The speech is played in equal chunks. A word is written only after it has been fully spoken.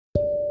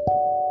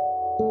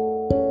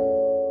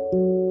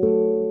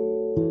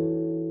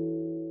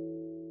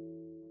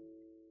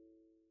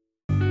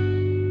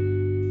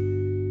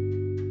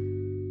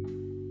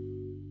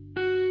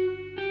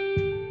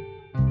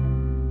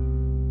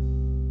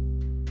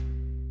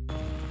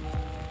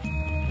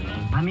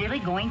I'm merely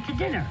going to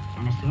dinner.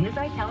 And as soon as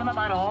I tell him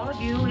about all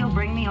of you, he'll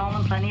bring me home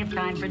in plenty of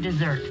time for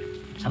dessert.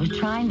 I was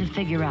trying to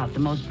figure out the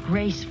most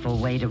graceful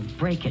way to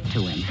break it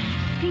to him.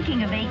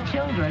 Speaking of 8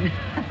 children,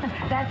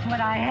 that's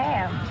what I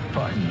have.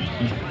 Pardon me.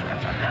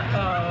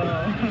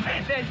 Oh,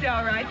 that's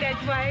all right.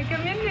 That's why I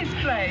come in this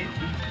place.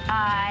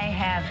 I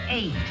have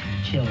 8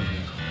 children.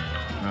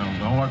 Well,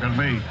 don't look at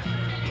me.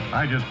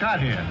 I just got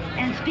here.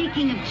 And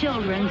speaking of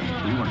children...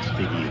 We weren't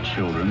speaking of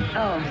children.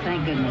 Oh,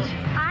 thank goodness.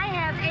 I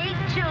have 8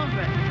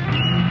 children.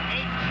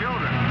 8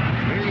 children.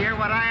 Will you hear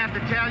what I have to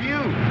tell you?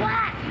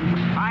 What?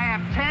 I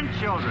have 10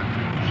 children.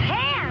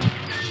 10?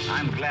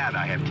 I'm glad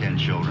I have 10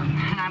 children.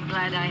 And I'm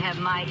glad I have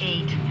my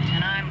 8.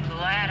 And I'm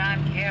glad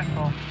I'm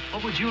careful.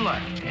 What would you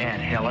like,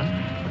 Aunt Helen?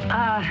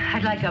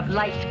 I'd like a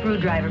light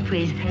screwdriver,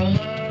 please.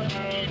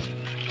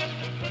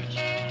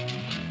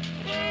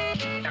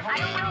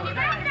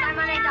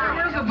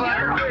 Here's a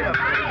butter whip.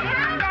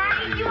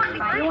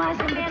 You want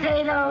some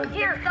potatoes?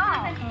 Here, go.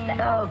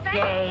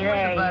 Okay,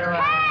 there you go.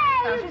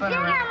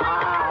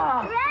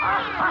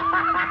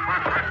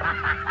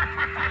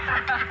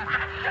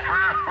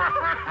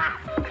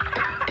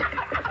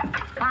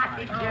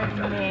 Hey,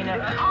 dinner.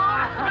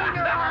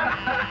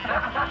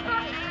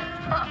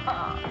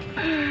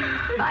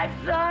 I'm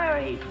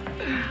sorry.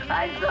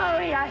 I'm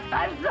sorry.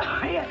 I'm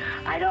sorry.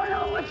 I don't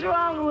know what's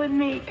wrong with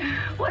me.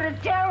 What a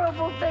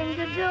terrible thing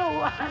to do.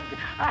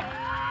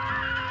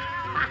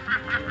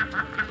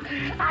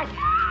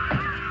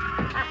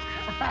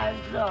 I'm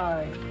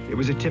sorry. It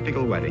was a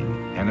typical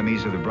wedding.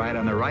 Enemies of the bride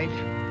on the right,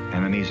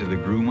 enemies of the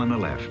groom on the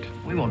left.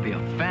 We won't be a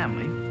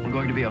family. We're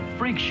going to be a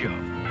freak show.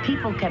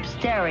 People kept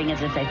staring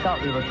as if they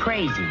thought we were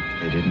crazy.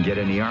 They didn't get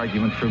any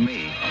argument from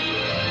me.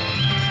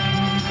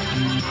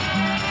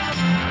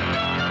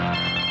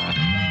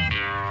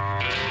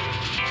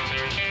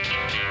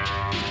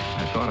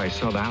 I thought I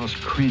saw the house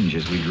cringe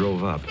as we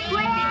drove up.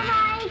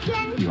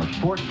 You have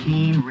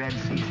 14 red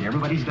seats.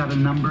 Everybody's got a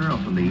number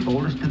from the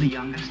oldest to the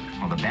youngest.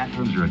 All the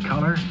bathrooms are a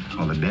color.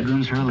 All the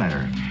bedrooms are a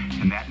letter.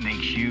 And that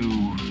makes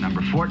you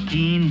number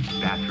 14,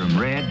 bathroom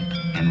red,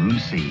 and room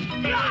C.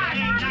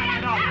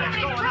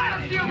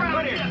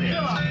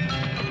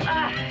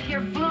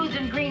 Your blues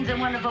and greens are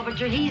wonderful, but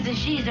your he's and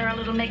she's are a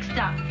little mixed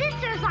up.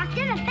 Sister's locked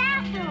in a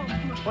bathroom.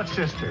 What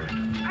sister?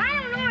 I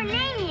don't know her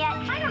name yet.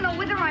 I don't know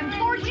whether I'm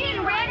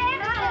 14 red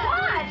and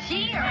what?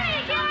 Here. I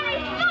ain't got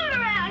any food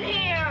around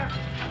here.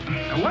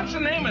 Now, what's the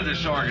name of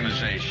this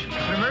organization?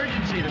 An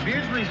emergency. The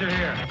Beardsleys are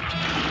here.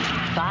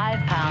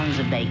 5 pounds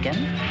of bacon,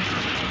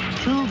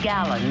 2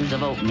 gallons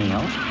of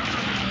oatmeal,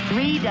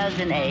 3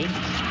 dozen eggs,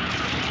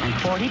 and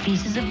 40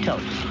 pieces of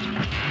toast.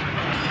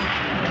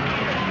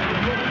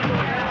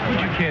 Would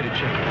you care to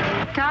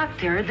check?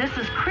 Doctor, this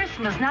is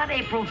Christmas, not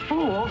April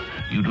Fool.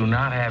 You do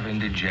not have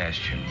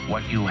indigestion.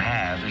 What you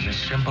have is a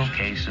simple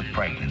case of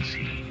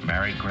pregnancy.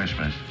 Merry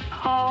Christmas.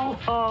 Ho,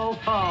 ho,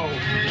 ho.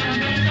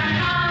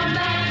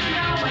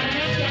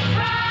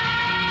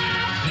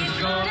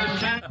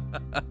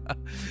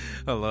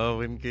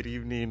 Hello and good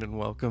evening and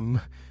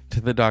welcome to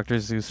the Dr.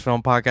 Zeus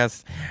Film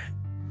Podcast.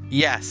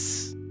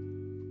 Yes,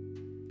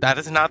 that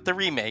is not the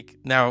remake.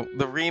 Now,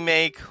 the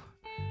remake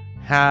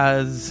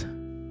has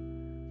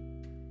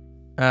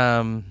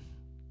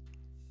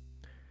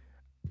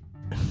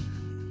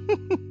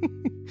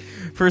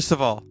first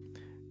of all,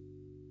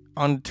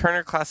 on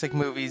Turner Classic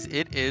Movies,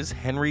 it is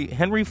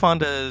Henry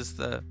Fonda is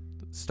the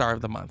star of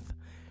the month.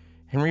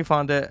 Henry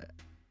Fonda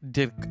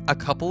did a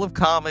couple of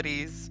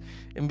comedies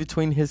in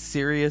between his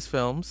serious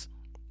films.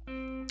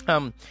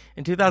 In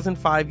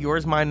 2005,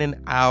 Yours, Mine,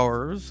 and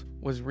Ours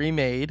was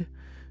remade,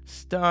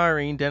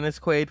 starring Dennis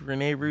Quaid,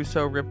 Rene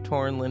Russo, Rip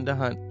Torn, Linda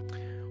Hunt.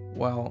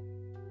 Well,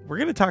 we're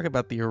going to talk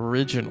about the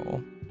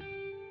original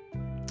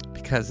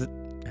because it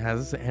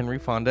has Henry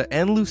Fonda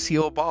and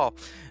Lucille Ball.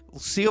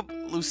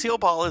 Lucille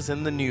Ball is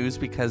in the news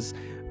because,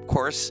 of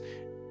course,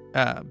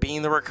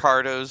 Being the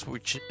Ricardos,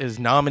 which is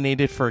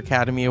nominated for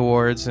Academy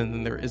Awards, and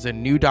then there is a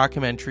new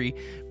documentary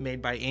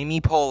made by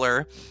Amy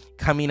Poehler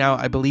coming out,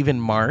 I believe, in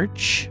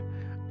March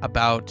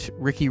about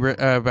Desi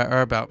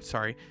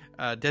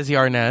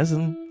Arnaz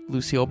and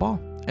Lucille Ball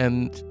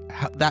and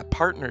that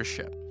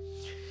partnership.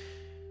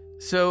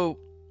 So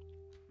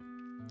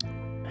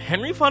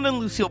Henry Fonda and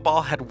Lucille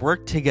Ball had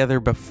worked together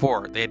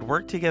before. They had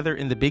worked together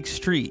in The Big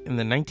Street in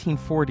the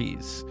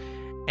 1940s.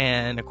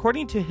 And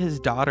according to his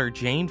daughter,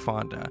 Jane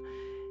Fonda,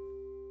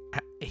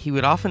 he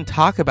would often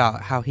talk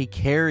about how he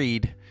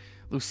carried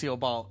Lucille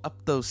Ball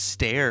up those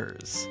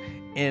stairs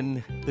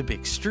in The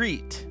Big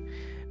Street.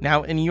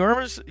 Now, in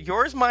Yours,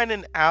 Mine,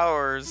 and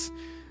Ours,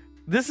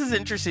 this is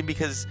interesting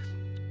because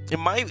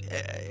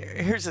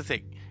here's the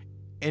thing.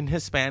 In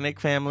Hispanic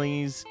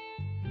families,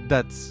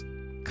 that's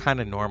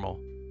kind of normal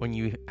when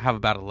you have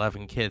about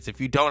 11 kids.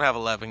 If you don't have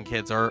 11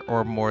 kids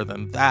or more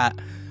than that,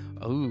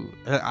 I'm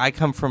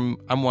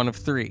one of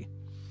 3.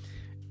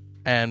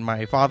 And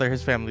my father,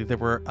 his family, there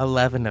were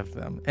 11 of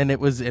them. And it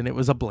was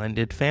a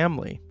blended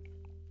family.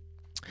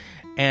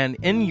 And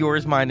in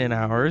Yours, Mine, and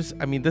Ours,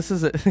 I mean,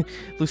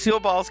 Lucille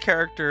Ball's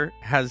character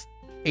has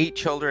 8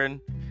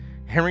 children.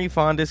 Henry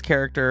Fonda's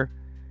character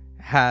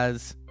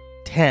has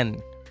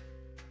 10,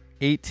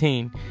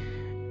 18.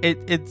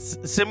 It's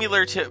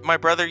similar to, my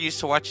brother used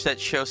to watch that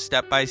show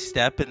Step by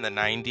Step in the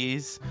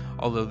 90s,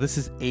 although this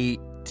is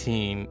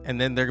 18,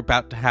 and then they're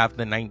about to have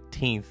the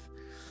 19th.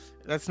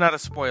 That's not a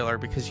spoiler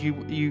because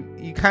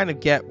you kind of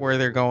get where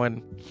they're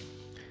going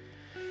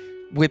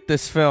with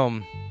this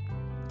film.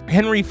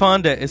 Henry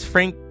Fonda is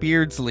Frank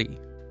Beardsley.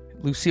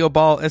 Lucille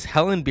Ball is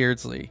Helen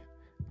Beardsley.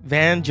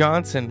 Van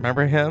Johnson,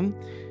 remember him?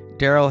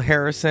 Daryl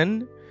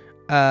Harrison.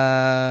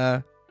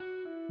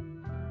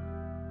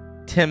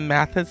 Tim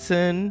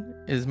Matheson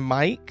is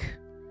Mike.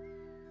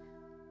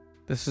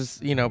 This is,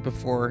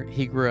 before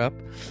he grew up.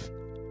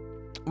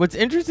 What's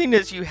interesting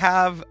is you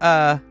have,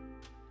 I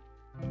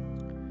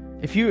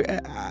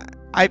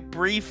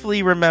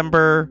briefly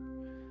remember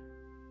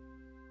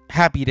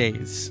Happy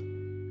Days.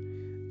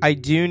 I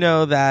do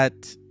know that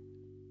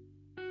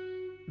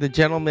the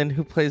gentleman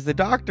who plays the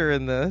doctor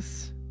in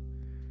this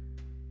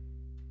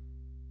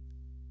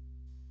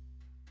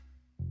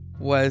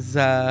was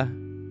on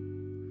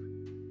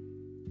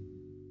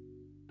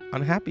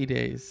Happy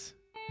Days.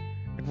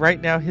 And right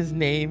now his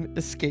name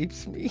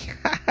escapes me.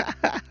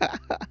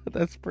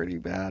 That's pretty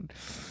bad.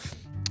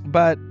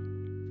 But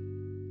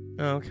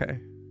okay.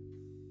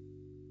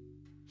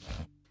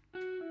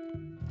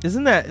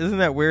 Isn't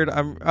that weird?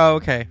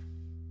 Okay.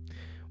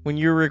 When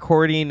you're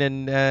recording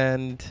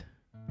and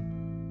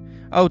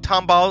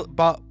Tom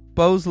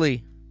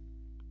Bosley.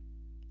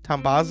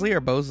 Tom Bosley or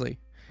Bosley?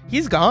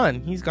 He's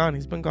gone. He's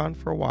been gone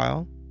for a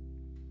while.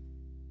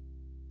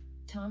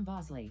 Tom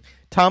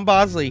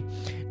Bosley.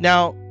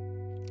 Now,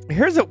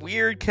 here's a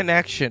weird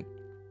connection.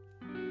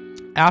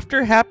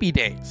 After Happy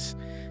Days,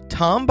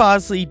 Tom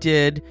Bosley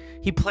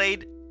he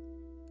played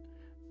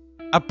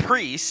a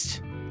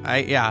priest.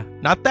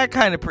 Not that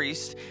kind of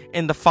priest,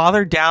 in the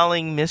Father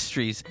Dowling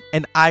Mysteries,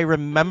 and I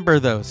remember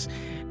those.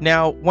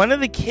 Now, one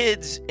of the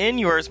kids in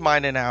Yours,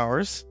 Mine, and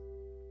Ours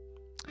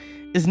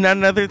is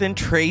none other than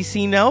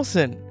Tracy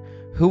Nelson,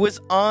 who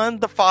was on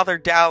the Father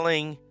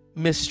Dowling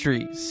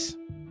Mysteries.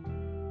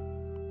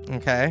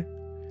 Okay?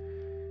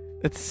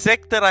 It's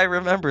sick that I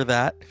remember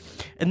that.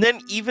 And then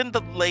even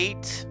the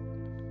late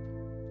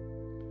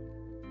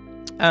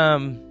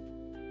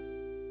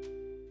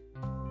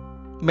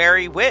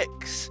Mary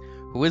Wicks,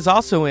 who is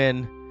also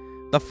in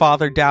the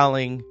Father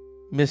Dowling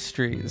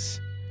Mysteries.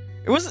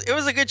 It was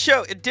a good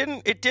show. It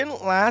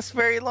didn't last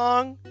very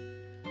long.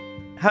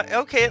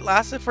 Okay, it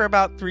lasted for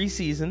about 3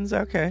 seasons.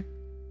 Okay.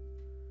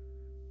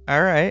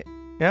 All right.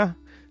 Yeah.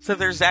 So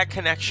there's that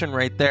connection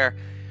right there.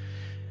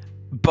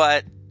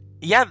 But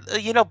yeah,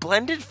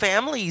 blended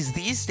families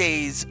these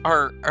days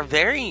are a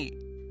very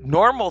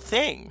normal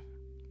thing.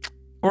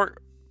 Or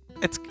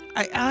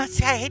I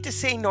hate to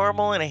say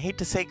normal and I hate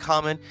to say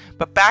common,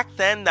 but back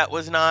then that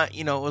was not,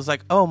 it was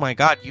like, oh my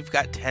God, you've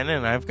got 10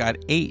 and I've got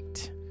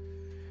 8.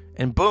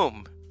 And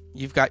boom,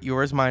 you've got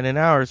Yours, Mine, and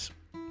Ours.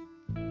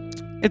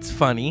 It's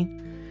funny.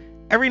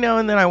 Every now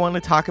and then I want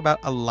to talk about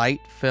a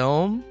light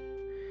film.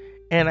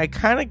 And I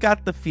kind of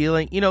got the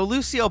feeling,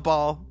 Lucille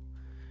Ball,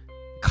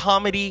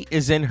 comedy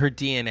is in her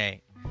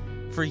DNA.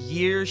 For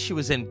years, she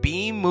was in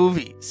B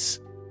movies.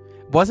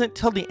 It wasn't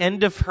till the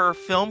end of her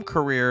film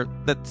career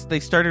that they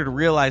started to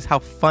realize how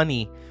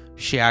funny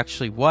she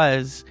actually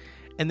was.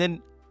 And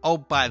then, oh,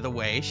 by the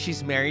way,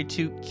 she's married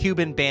to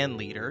Cuban band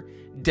leader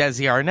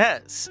Desi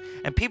Arnaz.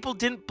 And people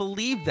didn't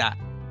believe that.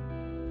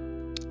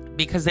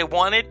 Because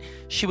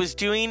she was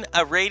doing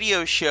a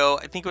radio show,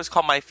 I think it was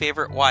called My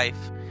Favorite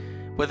Wife,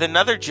 with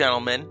another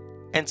gentleman.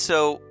 And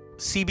so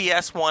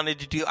CBS wanted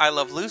to do I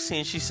Love Lucy,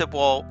 and she said,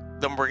 well,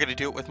 then we're going to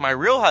do it with my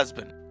real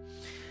husband.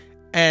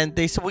 And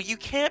they said, well, you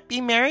can't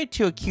be married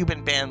to a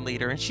Cuban band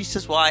leader. And she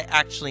says, well, I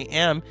actually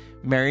am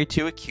married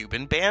to a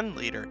Cuban band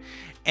leader.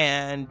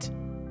 And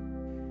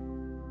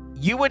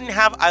you wouldn't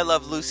have I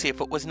Love Lucy if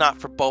it was not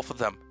for both of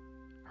them.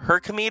 Her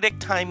comedic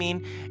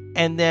timing,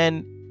 and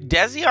then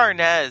Desi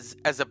Arnaz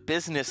as a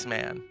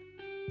businessman.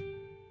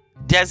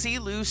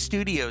 Desilu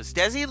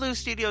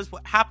Studios.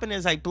 What happened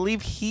is, I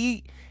believe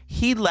he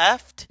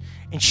left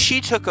and she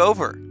took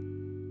over.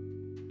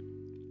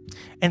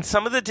 And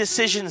some of the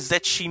decisions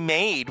that she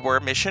made were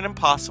Mission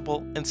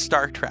Impossible and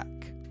Star Trek.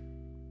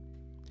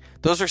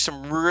 Those are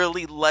some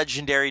really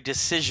legendary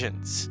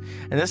decisions.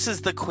 And this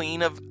is the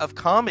queen of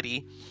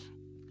comedy.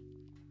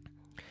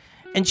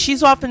 And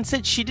she's often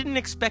said she didn't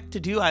expect to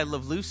do I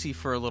Love Lucy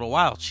for a little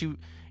while.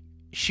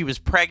 She was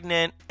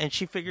pregnant, and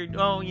she figured,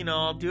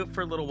 I'll do it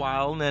for a little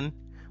while, and then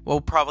we'll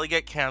probably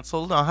get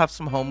canceled, and I'll have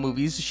some home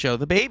movies to show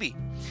the baby.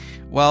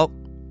 Well,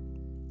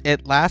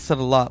 it lasted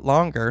a lot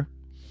longer.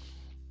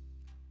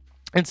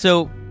 And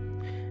so,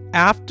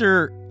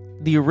 after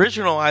the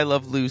original I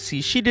Love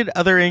Lucy, she did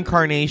other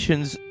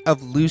incarnations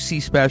of Lucy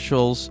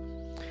specials.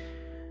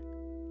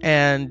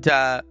 And,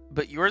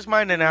 but Yours,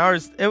 Mine, and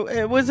Ours,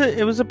 it was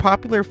a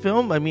popular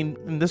film. I mean,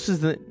 and this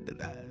is the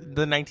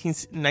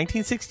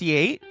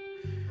 1968.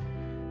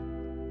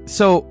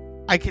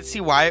 So I could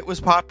see why it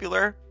was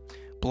popular.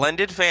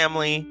 Blended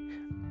family,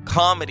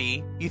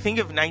 comedy. You think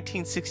of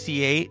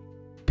 1968,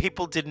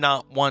 people did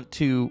not want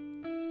to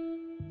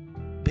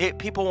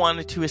people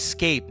wanted to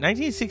escape.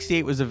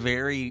 1968 was a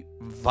very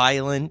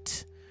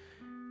violent,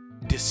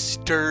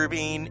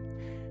 disturbing.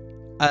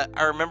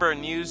 I remember a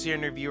news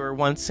interviewer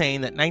once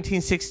saying that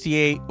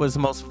 1968 was the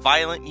most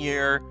violent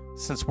year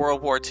since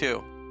World War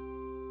II.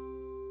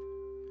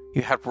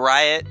 You had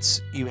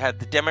riots. You had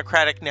the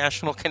Democratic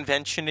National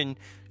Convention in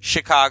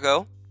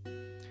Chicago.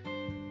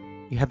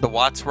 You had the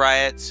Watts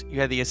riots.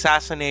 You had the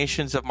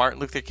assassinations of Martin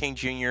Luther King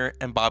Jr.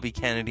 and Bobby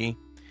Kennedy.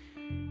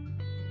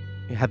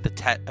 You had the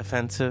Tet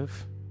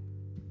Offensive.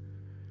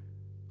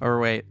 Or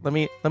wait, let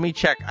me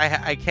check.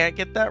 I can't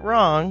get that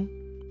wrong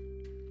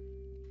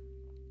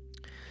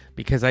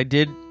because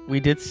we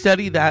did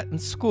study that in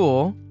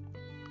school.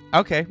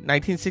 Okay,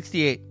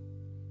 1968,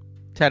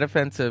 Tet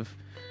Offensive,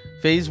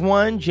 Phase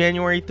 1,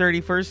 January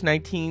 31st,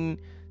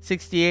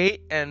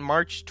 1968, and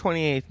March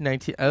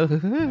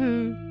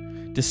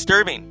 28th,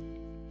 disturbing.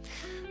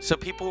 So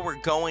people were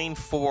going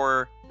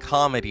for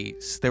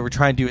comedies. They were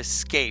trying to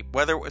escape,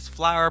 whether it was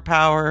Flower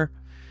Power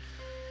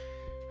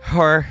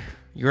or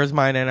Yours,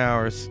 Mine, and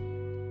Ours.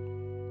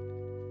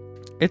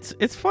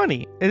 It's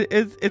funny.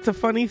 It's a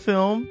funny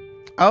film.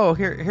 Oh,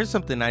 here's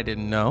something I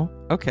didn't know.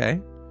 Okay.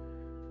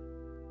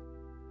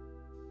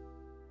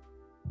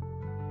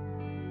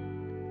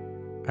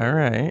 All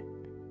right.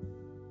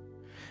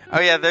 Oh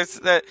yeah, there's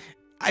that.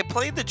 I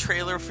played the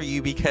trailer for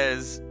you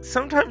because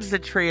sometimes the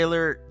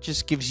trailer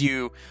just gives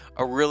you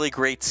a really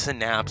great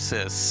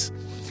synopsis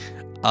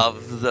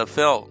of the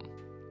film.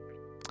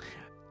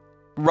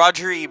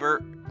 Roger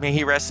Ebert, may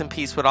he rest in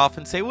peace, would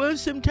often say, well,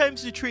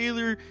 sometimes the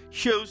trailer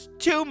shows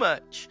too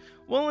much.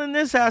 Well, in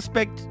this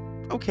aspect,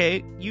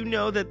 okay, you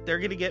know that they're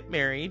going to get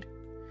married.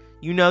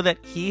 You know that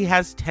he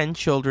has 10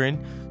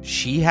 children.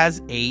 She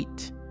has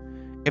 8.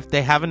 If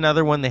they have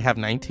another one, they have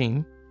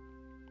 19.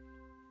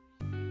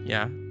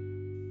 Yeah.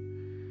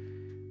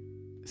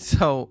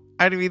 So,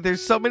 I mean,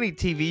 there's so many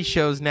TV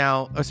shows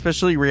now,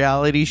 especially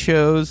reality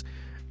shows,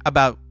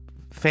 about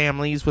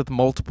families with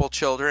multiple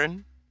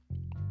children.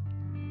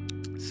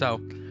 So,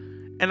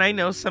 and I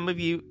know some of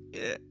you,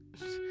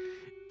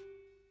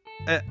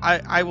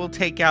 I will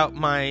take out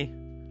my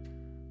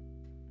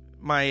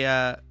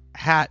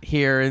hat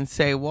here and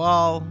say,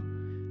 well,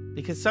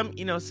 because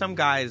some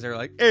guys are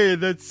like, hey,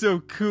 that's so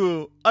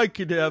cool. I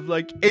could have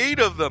like 8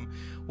 of them.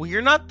 Well,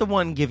 you're not the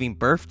one giving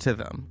birth to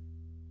them.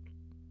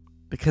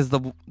 Because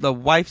the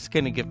wife's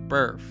going to give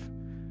birth.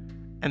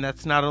 And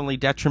that's not only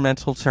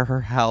detrimental to her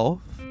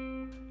health.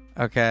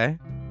 Okay.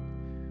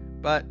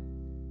 But,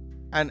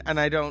 and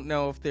I don't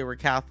know if they were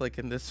Catholic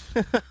in this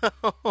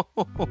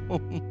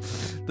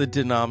the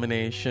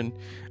denomination.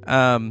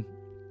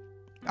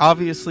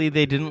 Obviously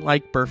they didn't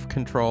like birth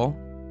control.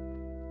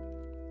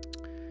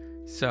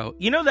 So,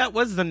 that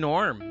was the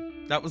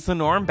norm. That was the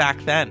norm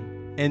back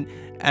then.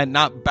 And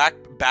not back.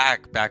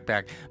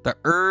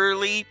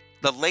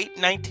 The late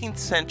 19th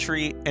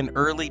century and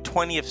early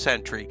 20th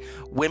century,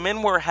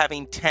 women were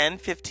having 10,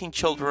 15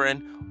 children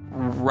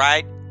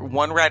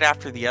one right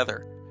after the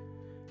other.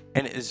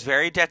 And it is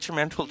very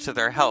detrimental to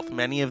their health.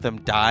 Many of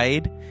them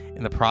died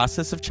in the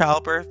process of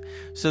childbirth.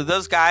 So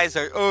those guys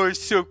are, oh, it's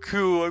so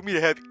cool. I'm going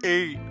to have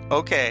 8.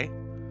 Okay.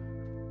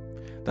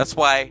 That's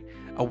why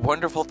a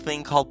wonderful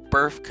thing called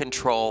birth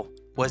control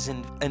was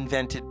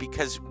invented,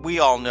 because we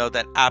all know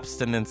that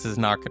abstinence is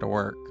not going to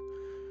work.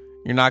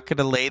 You're not going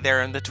to lay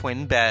there in the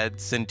twin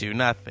beds and do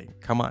nothing.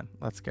 Come on,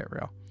 let's get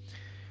real.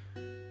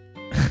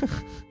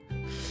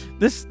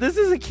 This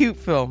is a cute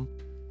film.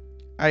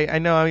 I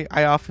know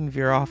I often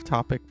veer off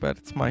topic, but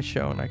it's my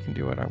show and I can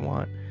do what I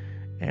want.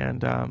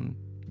 And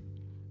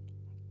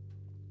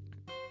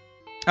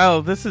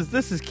oh, this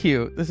is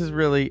cute. This is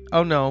really,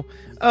 oh no.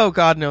 Oh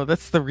god, no,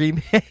 that's the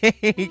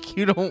remake.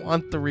 You don't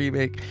want the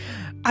remake.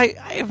 I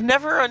have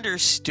never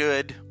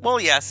understood. Well,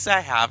 yes,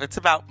 I have. It's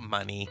about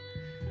money.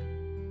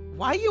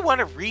 Why you want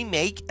to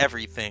remake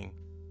everything?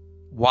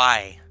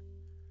 Why?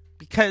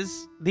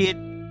 Because the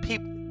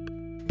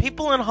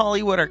people in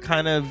Hollywood are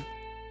kind of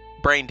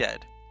brain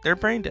dead. They're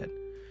brain dead.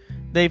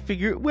 They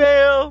figure,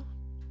 well,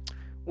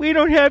 we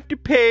don't have to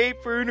pay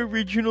for an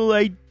original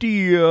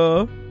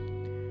idea.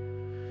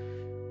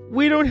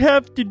 We don't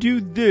have to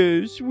do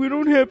this. We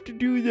don't have to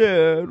do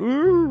that.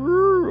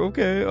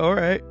 Okay, all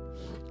right.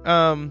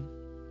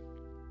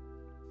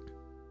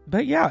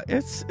 But yeah,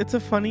 it's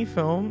a funny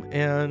film,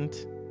 and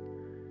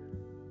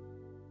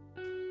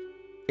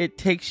it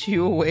takes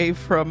you away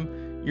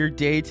from your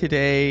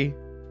day-to-day,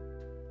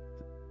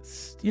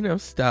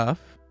 stuff.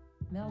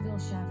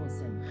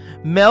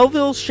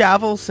 Melville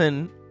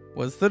Shavelson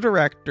was the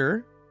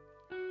director.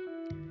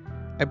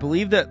 I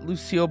believe that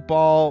Lucille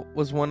Ball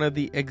was one of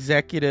the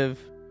executive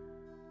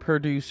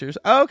producers.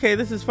 Oh, okay,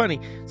 this is funny.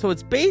 So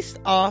it's based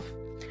off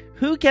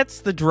Who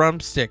Gets the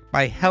Drumstick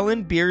by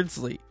Helen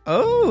Beardsley.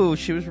 Oh,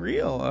 she was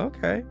real.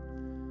 Okay.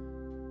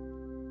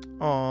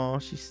 Oh,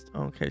 she's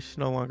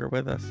no longer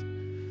with us.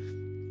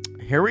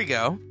 Here we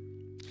go.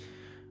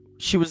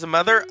 She was the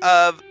mother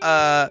of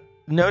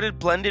noted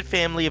blended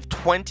family of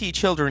 20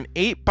 children,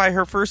 8 by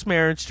her first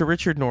marriage to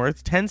Richard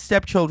North, 10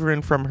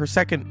 stepchildren from her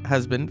second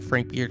husband,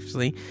 Frank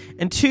Beardsley,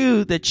 and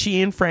 2 that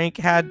she and Frank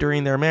had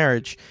during their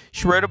marriage.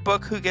 She wrote a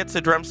book, Who Gets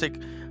a Drumstick,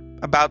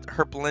 about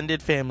her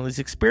blended family's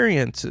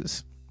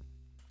experiences.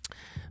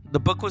 The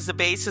book was the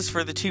basis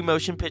for the 2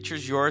 motion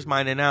pictures, Yours,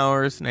 Mine, and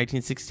Ours,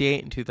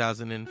 1968 and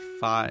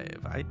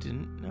 2005. I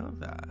didn't know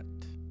that.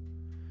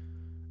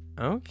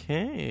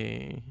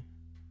 Okay.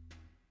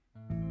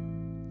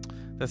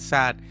 That's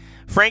sad.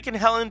 Frank and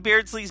Helen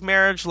Beardsley's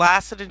marriage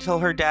lasted until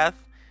her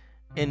death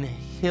in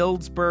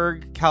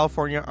Healdsburg,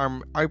 California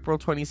on April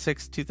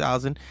 26,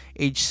 2000,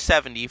 age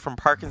 70, from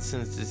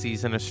Parkinson's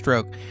disease and a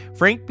stroke.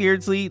 Frank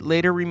Beardsley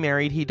later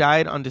remarried. He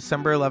died on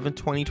December 11,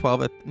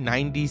 2012 at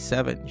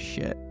 97.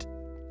 Shit.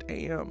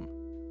 Damn.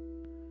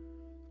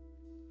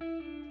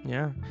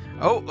 Yeah.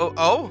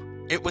 Oh.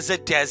 It was a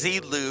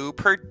Desilu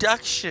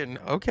production.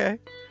 Okay.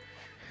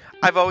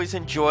 I've always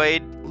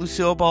enjoyed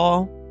Lucille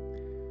Ball.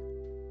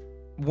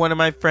 One of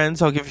my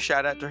friends, I'll give a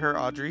shout out to her,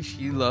 Audrey.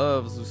 She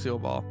loves Lucille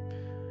Ball.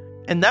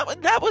 And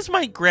that was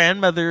my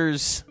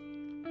grandmother's,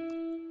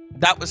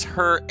 that was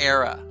her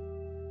era.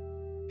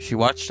 She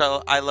watched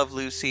I Love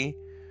Lucy.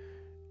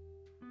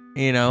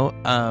 You know,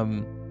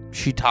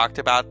 she talked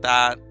about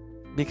that.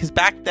 Because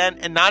back then,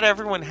 and not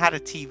everyone had a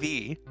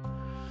TV.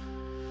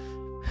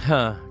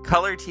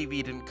 Color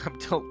TV didn't come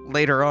till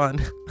later on.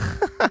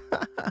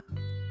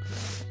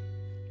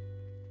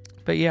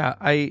 But yeah,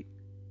 I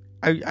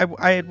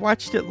had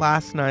watched it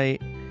last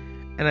night,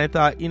 and I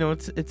thought, you know,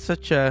 it's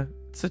such a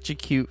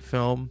cute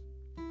film,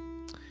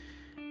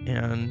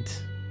 and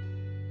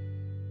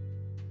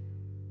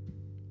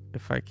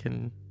if I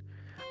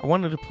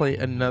wanted to play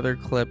another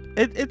clip.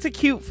 It's a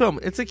cute film.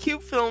 It's a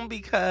cute film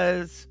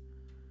because,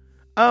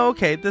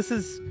 okay, this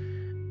is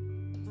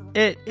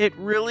it.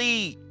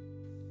 Really,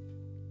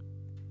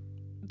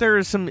 there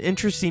are some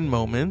interesting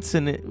moments,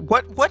 and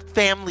what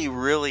family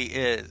really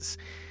is.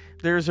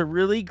 There's a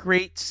really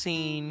great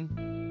scene,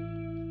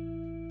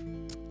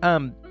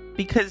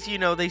 because, you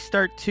know, the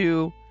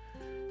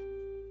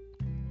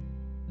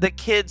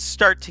kids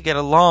start to get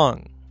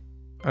along,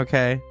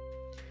 okay?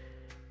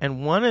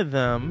 And one of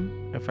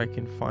them, if I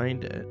can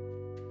find it,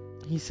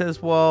 he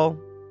says, well,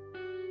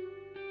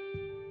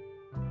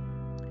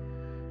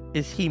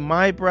 is he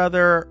my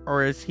brother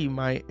or is he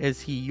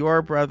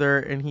your brother?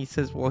 And he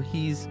says, well,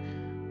 he's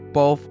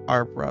both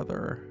our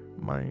brother,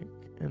 Mike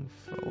and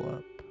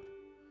Philip.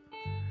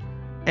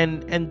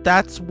 And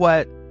that's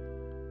what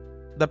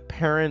the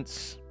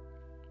parents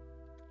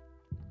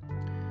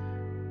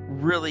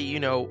really, you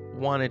know,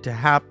 wanted to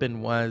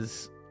happen,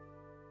 was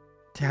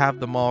to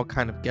have them all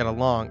kind of get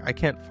along. I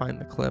can't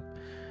find the clip,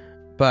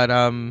 but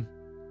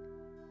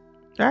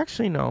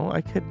actually no,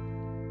 I could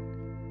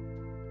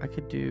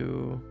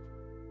do,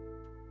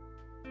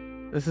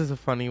 this is a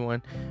funny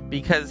one,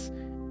 because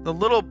the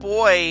little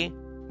boy,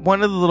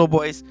 one of the little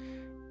boys,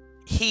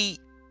 his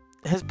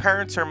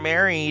parents are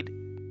married.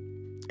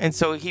 And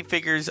so he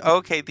figures,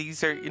 okay,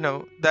 these are, you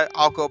know, that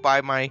I'll go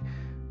by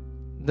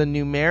the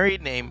new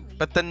married name.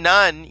 But the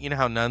nun, you know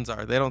how nuns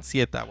are, they don't see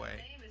it that way.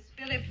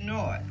 My name is Philip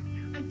North.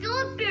 I'm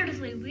Philip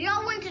Beardsley. We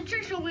all went to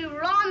church when we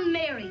were all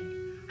married.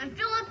 I'm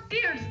Philip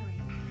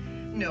Beardsley.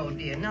 No,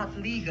 dear, not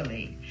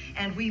legally.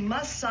 And we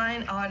must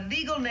sign our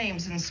legal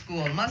names in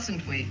school,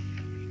 mustn't we?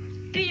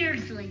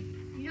 Beardsley.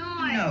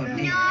 No,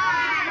 dear.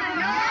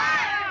 No.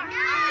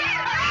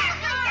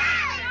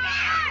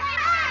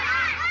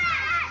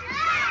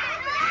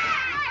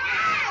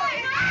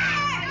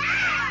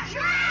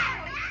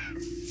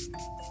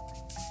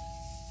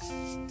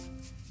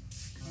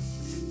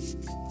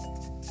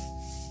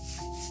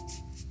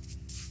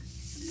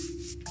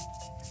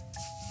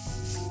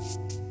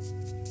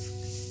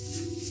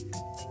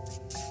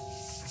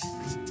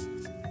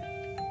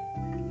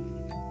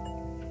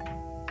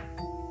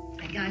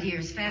 Got here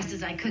as fast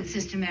as I could,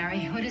 Sister Mary.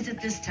 What is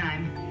it this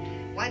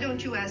time? Why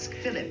don't you ask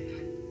Philip?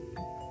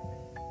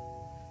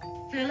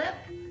 Philip?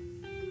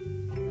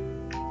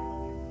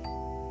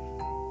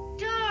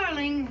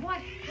 Darling,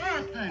 what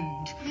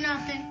happened?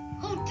 Nothing.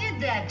 Who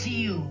did that to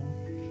you?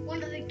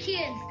 One of the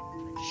kids.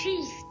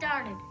 She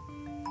started.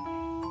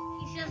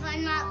 He says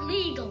I'm not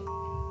legal.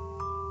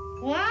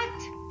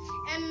 What?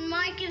 And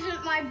Mike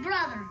isn't my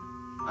brother.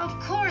 Of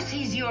course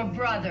he's your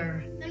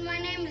brother. And my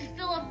name is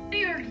Philip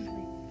Beardsley.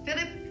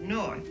 Philip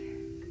North.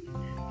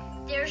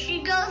 There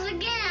she goes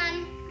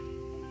again.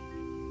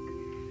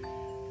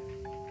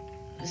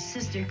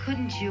 Sister,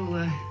 couldn't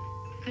you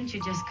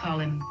just call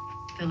him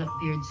Philip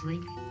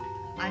Beardsley?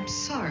 I'm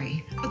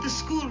sorry, but the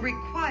school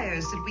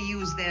requires that we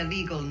use their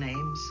legal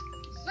names.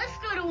 Let's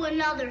go to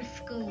another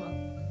school.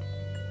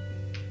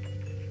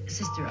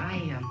 Sister,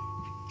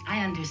 I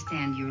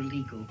understand your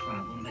legal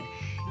problem, but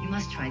you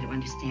must try to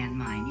understand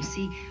mine. You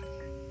see,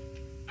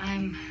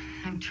 I'm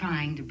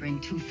trying to bring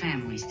 2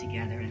 families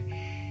together,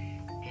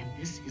 and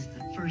this is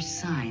the first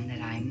sign that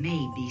I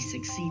may be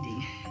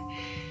succeeding.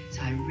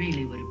 So I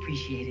really would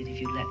appreciate it if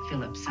you'd let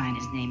Philip sign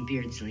his name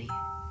Beardsley.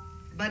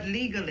 But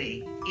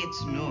legally,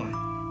 it's North.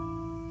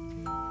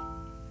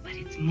 But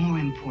it's more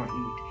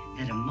important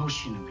that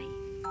emotionally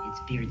it's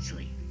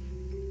Beardsley.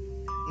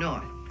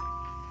 North.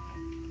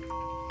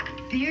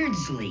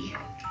 Beardsley.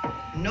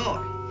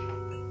 North.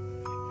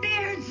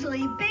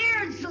 Beardsley,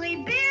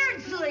 Beardsley,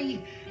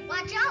 Beardsley!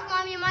 Watch out,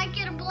 Mom, you might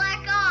get a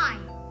black eye.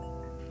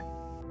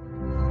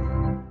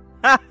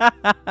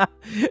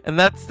 And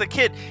that's the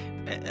kid.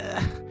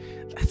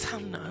 That's how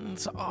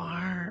nuns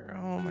are.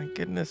 Oh my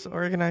goodness,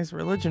 organized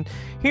religion.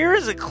 Here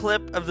is a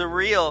clip of the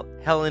real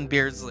Helen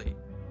Beardsley.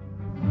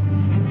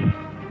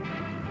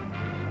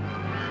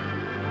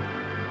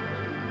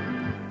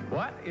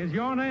 What is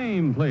your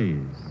name,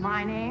 please?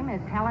 My name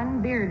is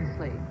Helen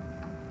Beardsley.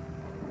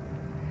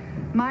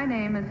 My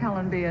name is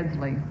Helen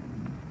Beardsley.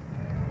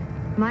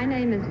 My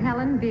name is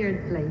Helen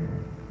Beardsley.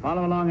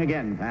 Follow along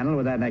again, panel,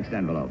 with that next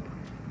envelope.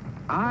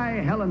 I,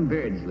 Helen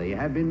Beardsley,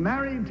 have been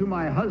married to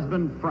my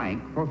husband,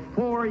 Frank, for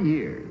 4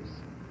 years.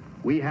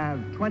 We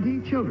have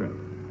 20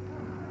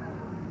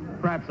 children.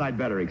 Perhaps I'd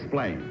better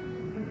explain.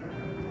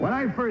 When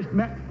I first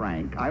met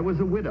Frank, I was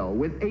a widow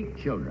with 8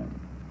 children.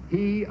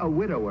 He, a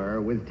widower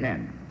with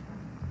 10.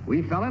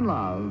 We fell in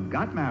love,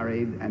 got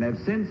married, and have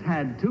since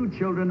had 2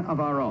 children of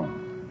our own.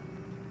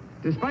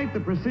 Despite the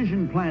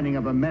precision planning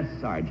of a mess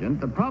sergeant,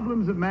 the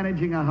problems of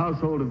managing a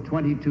household of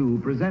 22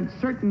 present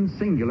certain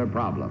singular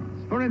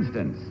problems. For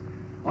instance,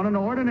 on an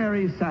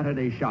ordinary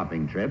Saturday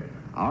shopping trip,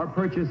 our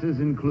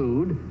purchases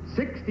include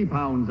 60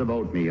 pounds of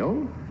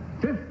oatmeal,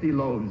 50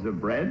 loaves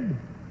of bread,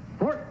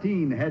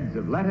 14 heads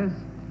of lettuce,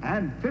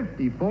 and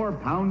 54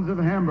 pounds of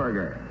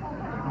hamburger.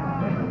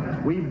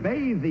 We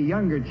bathe the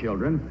younger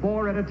children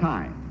 4 at a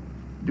time,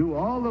 do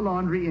all the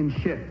laundry in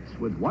shifts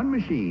with one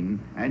machine,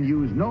 and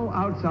use no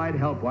outside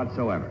help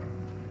whatsoever.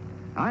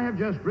 I have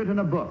just written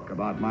a book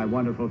about my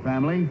wonderful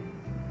family.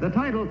 The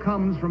title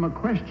comes from a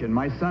question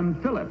my son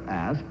Philip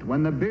asked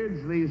when the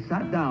Beardsleys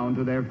sat down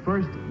to their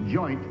first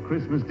joint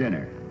Christmas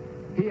dinner.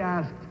 He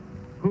asked,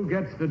 "Who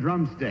gets the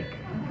drumstick?"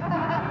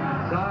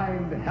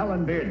 Signed,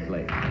 Helen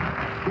Beardsley.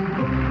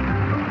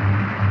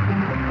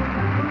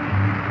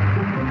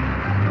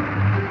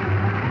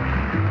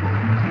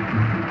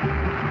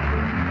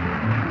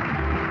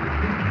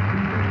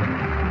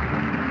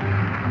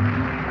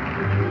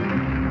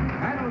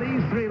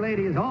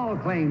 Ladies all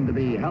claim to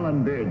be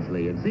Helen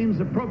Beardsley. It seems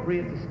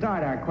appropriate to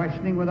start our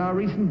questioning with our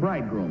recent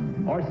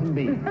bridegroom, Orson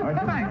B.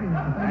 Orson,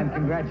 and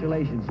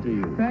congratulations to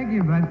you. Thank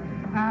you, bud.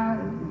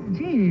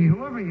 Gee,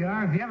 whoever you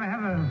are, if you ever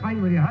have a fight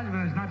with your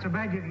husband, it's not so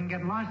bad you can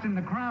get lost in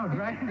the crowd,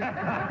 right?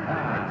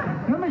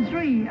 Number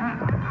 3,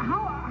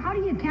 how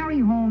do you carry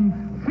home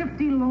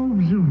 50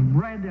 loaves of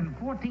bread and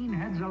 14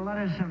 heads of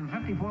lettuce and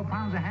 54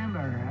 pounds of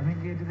hamburger? I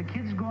mean, do the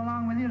kids go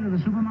along with you to the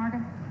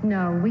supermarket?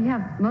 No, we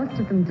have most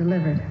of them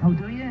delivered. Oh,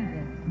 do you?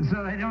 Yes.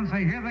 So they don't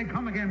say, "Here they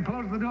come again,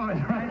 close the doors,"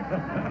 right?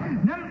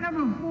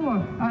 Number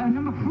 4. I'm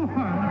getting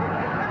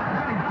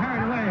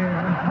carried away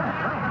here.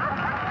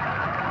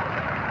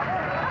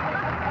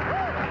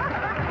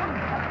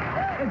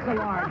 It's a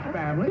large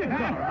family. It's all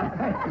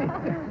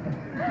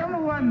right. Number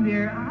 1,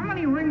 dear, how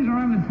many rings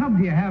around the tub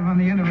do you have on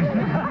the end of it?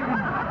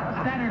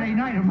 Saturday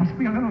night, it must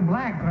be a little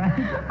black, right?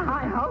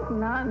 I hope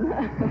none.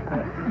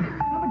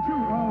 Number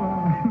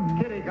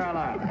 2, Kitty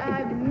Carlisle.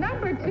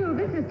 Number 2,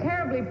 this is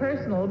terribly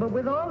personal, but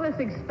with all this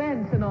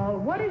expense and all,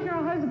 what does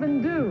your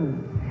husband do?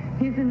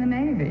 He's in the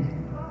Navy.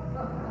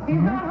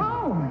 He's not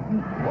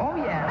home. Oh,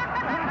 yeah.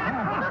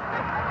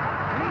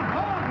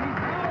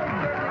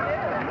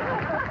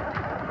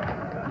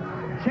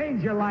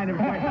 Change your line of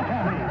question,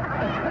 please.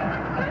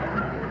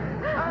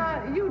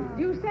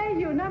 You say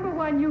number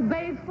 1, you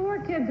bathe 4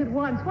 kids at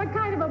once. What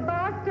kind of a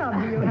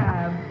bathtub do you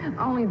have?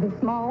 Only the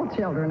small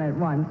children at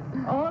once.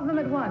 All of them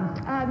at once.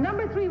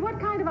 Number 3, what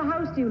kind of a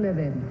house do you live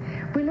in?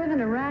 We live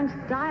in a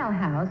ranch-style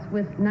house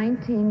with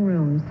 19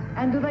 rooms.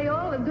 And do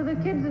the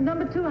kids in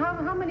number 2,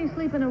 how many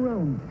sleep in a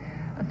room?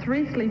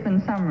 3 sleep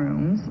in some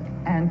rooms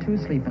and 2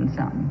 sleep in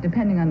some,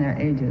 depending on their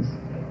ages.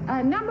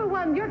 Number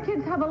 1, your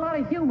kids have a lot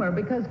of humor,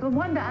 because for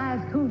one to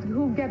ask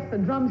who gets the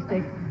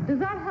drumstick, does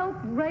that help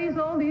raise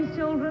all these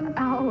children?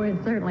 Oh,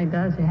 it certainly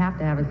does. You have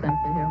to have a sense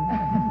of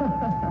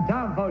humor.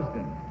 Tom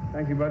Poston.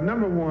 Thank you, bud.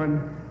 Number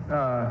 1,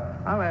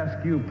 I'll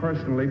ask you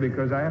personally,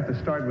 because I have to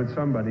start with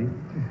somebody.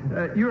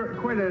 You're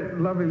quite a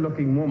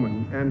lovely-looking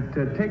woman, and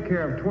to take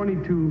care of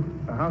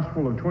a house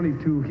full of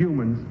 22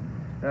 humans,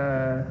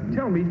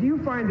 tell me, do you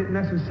find it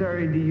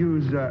necessary to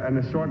use an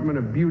assortment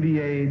of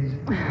beauty aids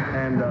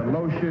and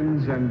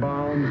lotions and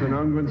balms and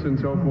unguents and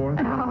so forth?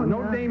 Oh,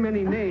 Don't name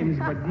any names,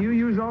 but do you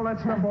use all that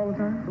stuff all the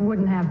time?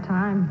 Wouldn't have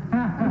time.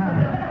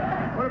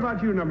 What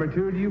about you, number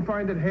 2? Do you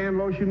find that hand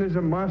lotion is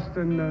a must?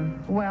 And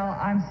Well,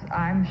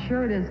 I'm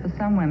sure it is for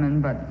some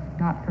women, but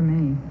not for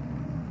me.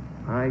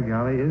 Hi,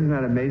 golly, isn't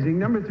that amazing?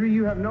 Number 3,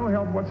 you have no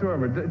help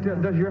whatsoever.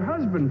 Does your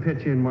husband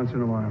pitch in once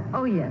in a while?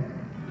 Oh, yes.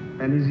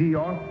 And is he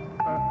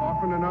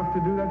often enough to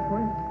do that for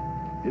you?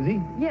 Is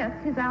he? Yes,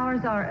 his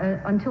hours are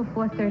until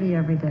 4:30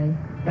 every day.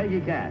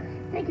 Peggy Cass.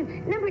 Thank you.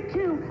 Number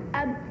 2,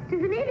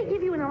 does the Navy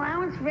give you an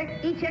allowance for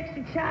each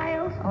extra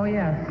child? Oh,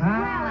 yes. Well,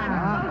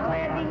 I'm so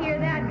glad to hear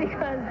that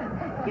because,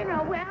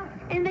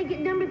 And they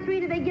get number 3,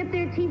 do they get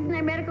their teeth and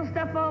their medical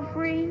stuff all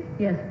free?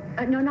 Yes.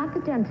 No, not the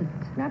dentist.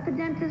 Not the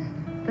dentist?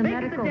 The Make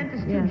medical. it the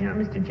dentist yes. too,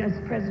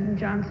 Mr. President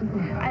Johnson.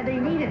 They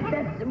need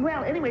it.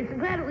 Well, anyway, so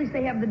glad at least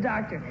they have the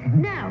doctor.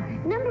 Now,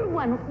 number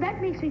 1,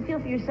 that makes me feel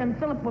for your son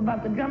Philip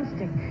about the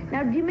drumstick.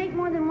 Now, do you make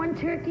more than one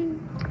turkey?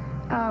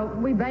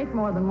 We bake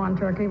more than one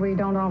turkey. We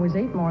don't always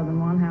eat more than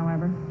one,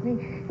 however.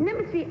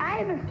 Number 3, I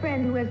have a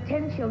friend who has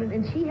 10 children,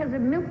 and she has a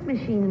milk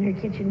machine in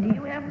her kitchen. Do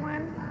you have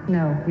one?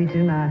 No, we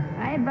do not.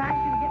 I advise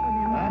you to get one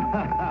of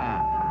them.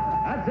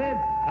 That's it.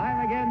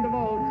 Time again to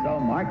vote. So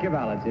mark your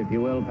ballots, if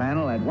you will,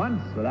 panel, at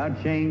once, without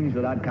change,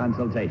 without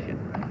consultation.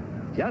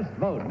 Just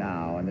vote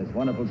now on this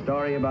wonderful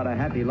story about a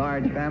happy,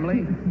 large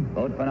family.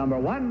 Vote for number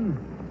 1,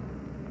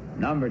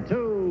 number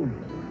 2,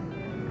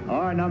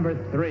 or number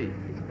 3.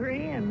 It's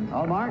 3 and...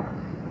 All marked.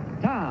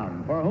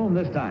 Tom, for whom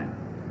this time?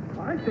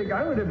 I think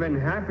I would have been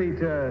happy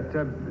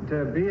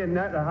to be in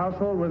that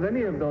household with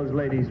any of those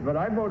ladies, but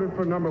I voted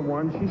for number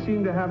 1. She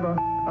seemed to have a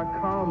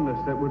calmness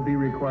that would be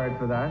required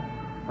for that,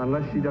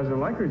 unless she doesn't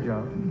like her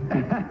job.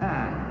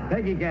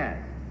 Peggy Cass.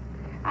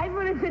 I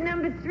voted for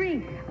number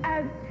 3.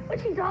 Well,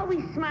 she's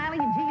always smiling,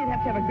 and gee, you'd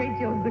have to have a great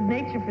deal of good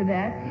nature for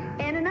that.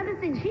 And another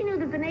thing, she knew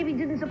that the Navy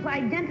didn't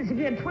supply dentists. If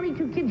you had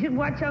 22 kids, you'd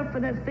watch out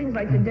for those things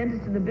like the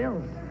dentist and the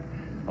bills.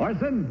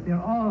 Orson?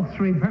 They're all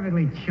 3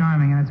 perfectly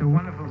charming, and it's a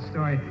wonderful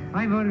story.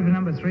 I voted for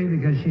number 3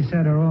 because she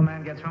said her old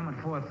man gets home at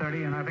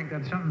 4:30, and I think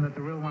that's something that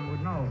the real one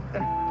would know.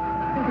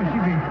 Because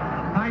she'd be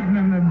hiding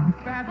in the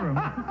bathroom.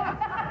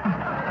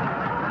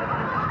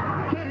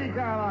 Kitty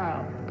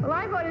Carlisle. Well,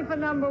 I voted for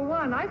number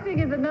 1. I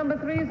figured that number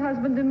 3's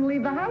husband didn't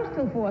leave the house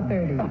till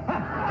 4:30. We were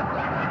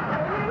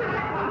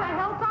able to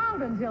help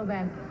out until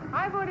then.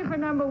 I voted for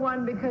number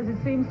 1 because it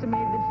seems to me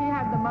that she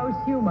had the most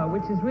humor,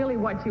 which is really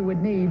what you would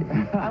need.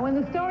 When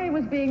the story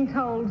was being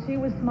told, she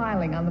was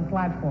smiling on the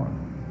platform.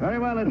 Very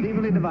well, it's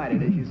evenly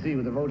divided, as you see,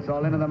 with the votes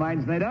all in and the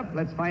minds made up.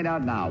 Let's find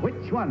out now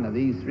which one of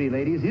these 3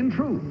 ladies, in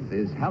truth,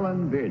 is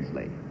Helen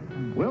Beardsley.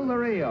 Will the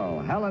Rio,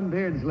 Helen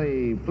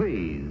Beardsley,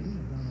 please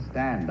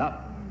stand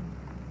up?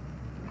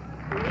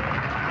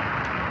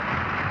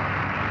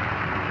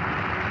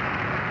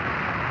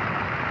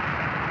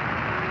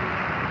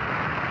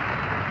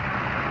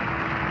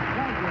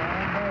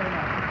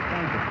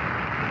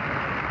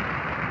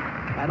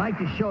 I'd like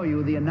to show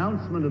you the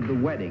announcement of the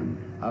wedding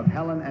of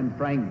Helen and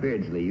Frank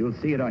Beardsley. You'll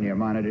see it on your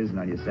monitors and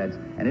on your sets,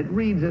 and it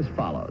reads as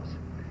follows.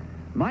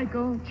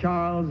 Michael,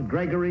 Charles,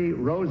 Gregory,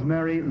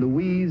 Rosemary,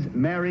 Louise,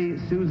 Mary,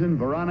 Susan,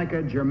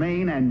 Veronica,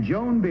 Germaine, and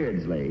Joan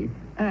Beardsley,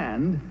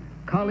 and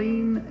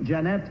Colleen,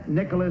 Jeanette,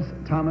 Nicholas,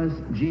 Thomas,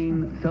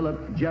 Jean,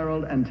 Philip,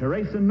 Gerald, and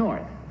Teresa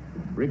North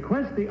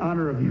request the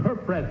honor of your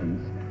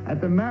presence at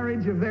the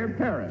marriage of their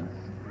parents,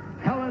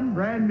 Helen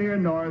Brandmere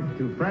North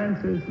to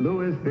Francis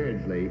Louis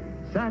Beardsley,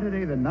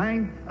 Saturday, the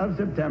 9th of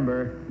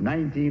September,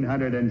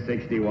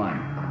 1961.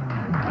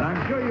 And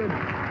I'm sure you'd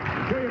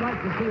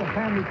like to see a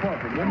family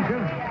portrait, wouldn't you?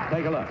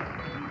 Take a look.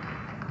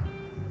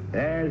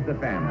 There's the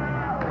family.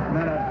 Isn't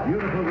that a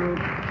beautiful group?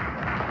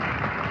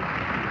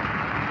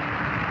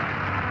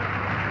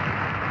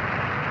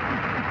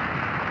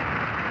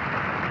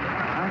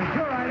 I'm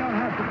sure I don't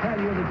have to tell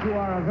you that you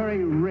are a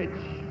very rich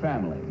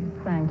family.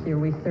 Thank you.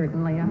 We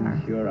certainly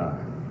are. Sure are.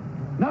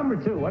 Number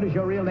 2, what is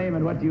your real name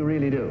and what do you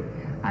really do?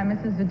 I'm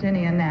Mrs.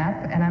 Virginia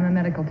Knapp, and I'm a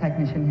medical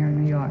technician here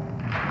in New York.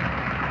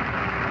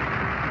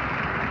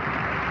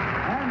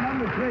 And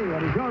number 3,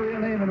 what is your real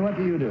name and what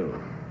do you do?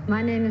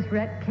 My name is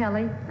Rhett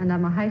Kelly, and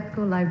I'm a high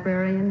school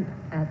librarian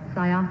at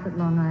Syosset,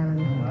 Long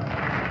Island.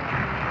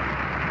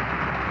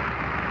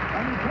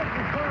 And you kept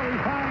the score. We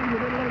find you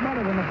did a little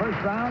better than the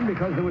first round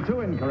because there were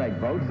 2 incorrect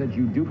votes that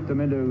you duped them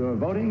into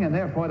voting, and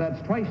therefore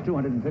that's twice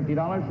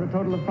 $250 for a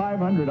total of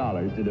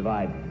 $500 to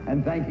divide.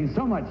 And thank you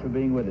so much for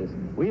being with us.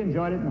 We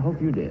enjoyed it and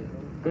hope you did.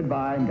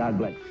 Goodbye and God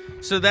bless.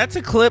 So that's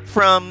a clip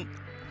from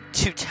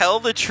To Tell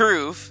the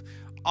Truth,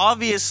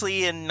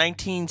 obviously in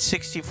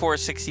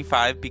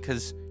 1964-65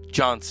 because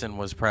Johnson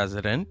was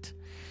president.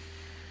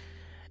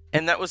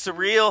 And that was the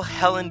real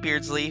Helen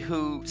Beardsley,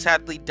 who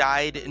sadly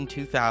died in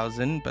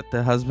 2000, but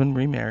the husband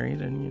remarried,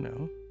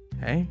 and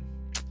okay.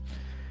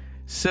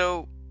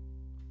 So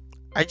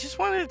I just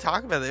wanted to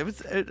talk about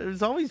it. It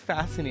was always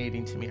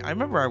fascinating to me. I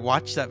remember I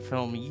watched that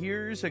film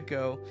years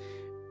ago.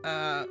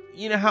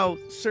 You know how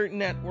certain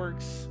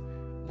networks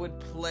would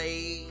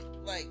play,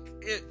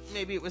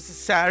 maybe it was a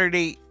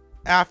Saturday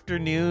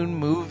afternoon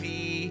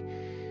movie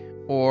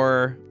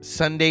or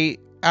Sunday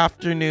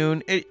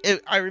afternoon.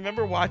 I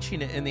remember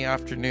watching it in the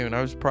afternoon.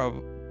 I was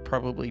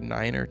probably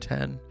 9 or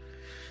 10.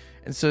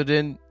 And so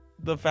then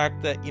the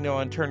fact that,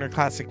 on Turner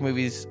Classic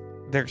Movies,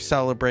 they're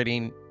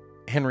celebrating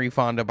Henry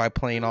Fonda by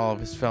playing all of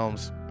his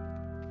films.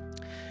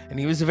 And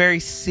he was a very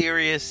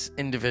serious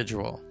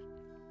individual.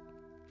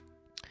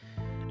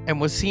 And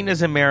was seen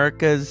as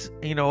America's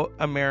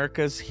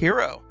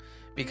hero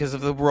because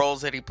of the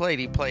roles that he played.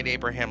 He played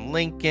Abraham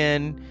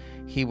Lincoln.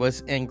 He was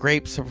in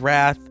Grapes of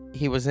Wrath.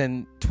 He was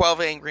in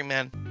 12 Angry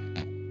Men.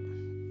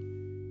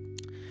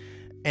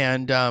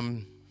 And,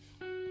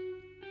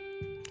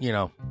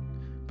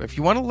 but if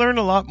you want to learn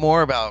a lot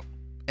more about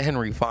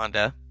Henry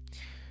Fonda.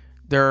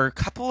 There are a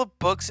couple of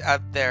books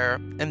out there,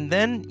 and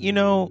then,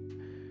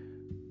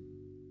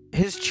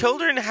 his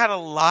children had a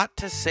lot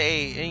to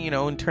say,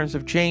 in terms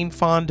of Jane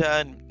Fonda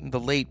and the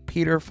late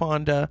Peter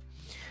Fonda,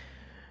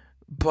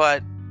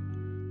 but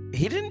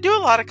he didn't do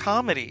a lot of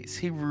comedies.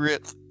 He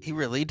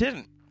really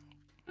didn't.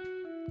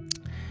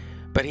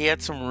 But he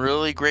had some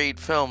really great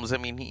films. I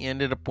mean, he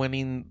ended up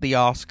winning the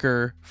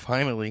Oscar,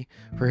 finally,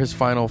 for his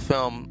final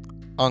film,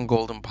 On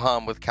Golden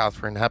Palm, with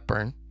Katharine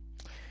Hepburn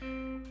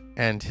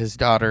and his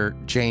daughter,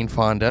 Jane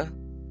Fonda.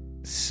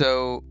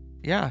 So,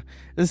 yeah,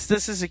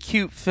 this is a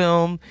cute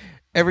film.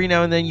 Every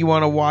now and then you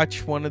want to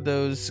watch one of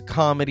those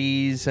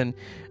comedies. And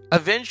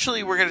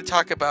eventually we're going to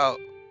talk about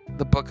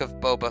the Book of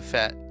Boba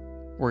Fett.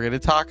 We're going to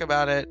talk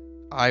about it.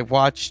 I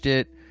watched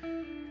it.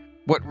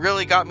 What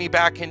really got me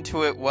back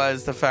into it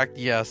was the fact,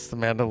 yes, the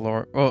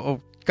Mandalorian.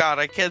 Oh God,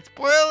 I can't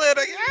spoil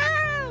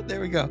it. There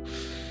we go.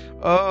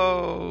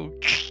 Oh,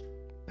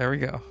 there we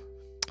go.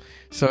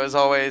 So as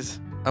always,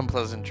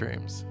 unpleasant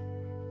dreams.